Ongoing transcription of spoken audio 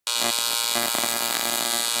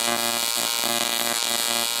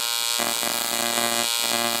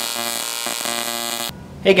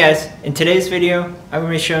Hey guys, in today's video I'm going to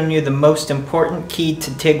be showing you the most important key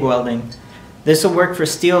to TIG welding. This will work for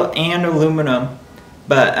steel and aluminum,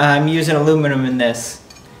 but I'm using aluminum in this.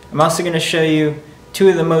 I'm also going to show you two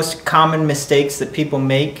of the most common mistakes that people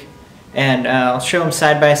make, and I'll show them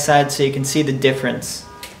side by side so you can see the difference.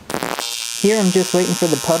 Here I'm just waiting for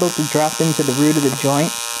the puddle to drop into the root of the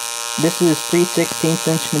joint. This is 3/16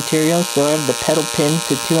 inch material, so I have the pedal pin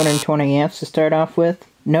to 220 amps to start off with.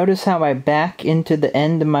 Notice how I back into the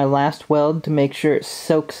end of my last weld to make sure it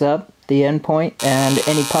soaks up the end point and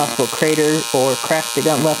any possible crater or crack that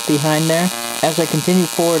got left behind there. As I continue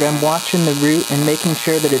forward, I'm watching the root and making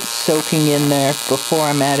sure that it's soaking in there before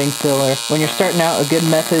I'm adding filler. When you're starting out, a good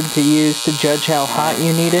method to use to judge how hot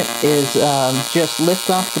you need it is just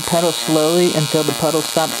lift off the pedal slowly until the puddle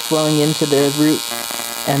stops flowing into the root,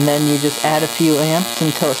 and then you just add a few amps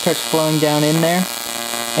until it starts flowing down in there,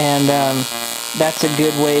 and that's a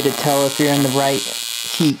good way to tell if you're in the right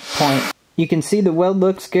heat point. You can see the weld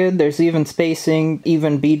looks good, there's even spacing,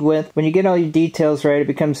 even bead width. When you get all your details right, it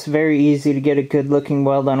becomes very easy to get a good looking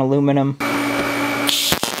weld on aluminum.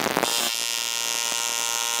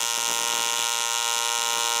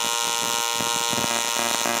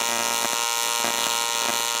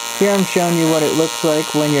 Here I'm showing you what it looks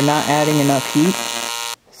like when you're not adding enough heat.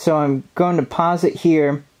 So I'm going to pause it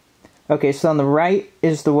here. Okay, so on the right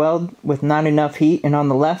is the weld with not enough heat, and on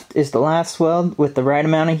the left is the last weld with the right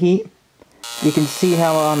amount of heat. You can see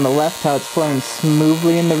how on the left how it's flowing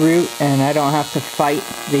smoothly in the root, and I don't have to fight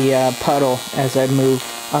the puddle as I move.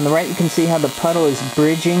 On the right you can see how the puddle is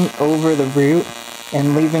bridging over the root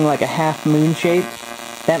and leaving like a half moon shape.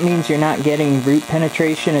 That means you're not getting root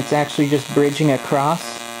penetration, it's actually just bridging across.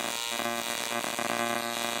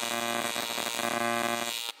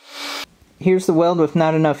 Here's the weld with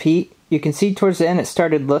not enough heat. You can see towards the end it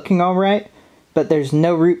started looking alright, but there's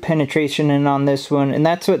no root penetration in on this one, and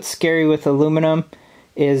that's what's scary with aluminum,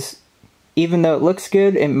 is even though it looks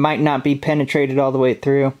good, it might not be penetrated all the way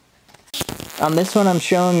through. On this one I'm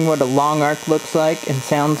showing what a long arc looks like and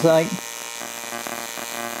sounds like.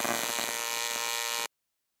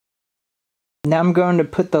 Now I'm going to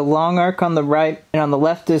put the long arc on the right, and on the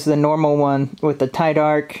left is the normal one with the tight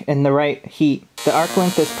arc and the right heat. The arc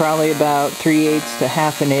length is probably about 3/8 to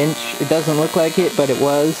half an inch. It doesn't look like it, but it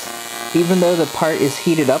was. Even though the part is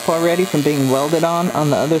heated up already from being welded on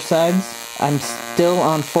the other sides, I'm still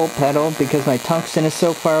on full pedal because my tungsten is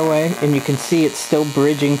so far away, and you can see it's still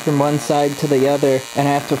bridging from one side to the other, and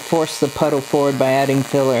I have to force the puddle forward by adding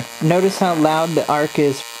filler. Notice how loud the arc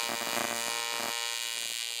is.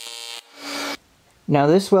 Now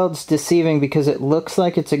this weld's deceiving because it looks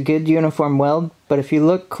like it's a good uniform weld, but if you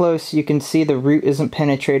look close you can see the root isn't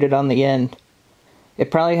penetrated on the end. It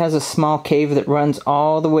probably has a small cave that runs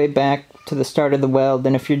all the way back to the start of the weld,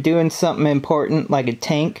 and if you're doing something important like a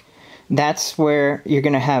tank, that's where you're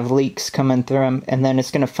going to have leaks coming through them, and then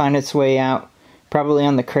it's going to find its way out, probably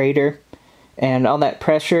on the crater, and all that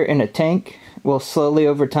pressure in a tank will slowly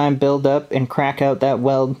over time build up and crack out that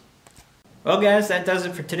weld. Well guys, that does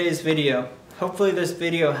it for today's video. Hopefully this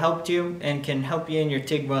video helped you and can help you in your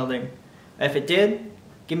TIG welding. If it did,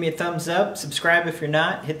 give me a thumbs up, subscribe if you're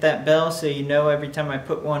not, hit that bell so you know every time I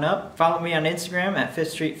put one up. Follow me on Instagram at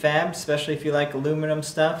 5th Street Fab, especially if you like aluminum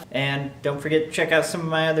stuff. And don't forget to check out some of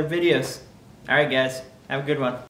my other videos. Alright guys, have a good one.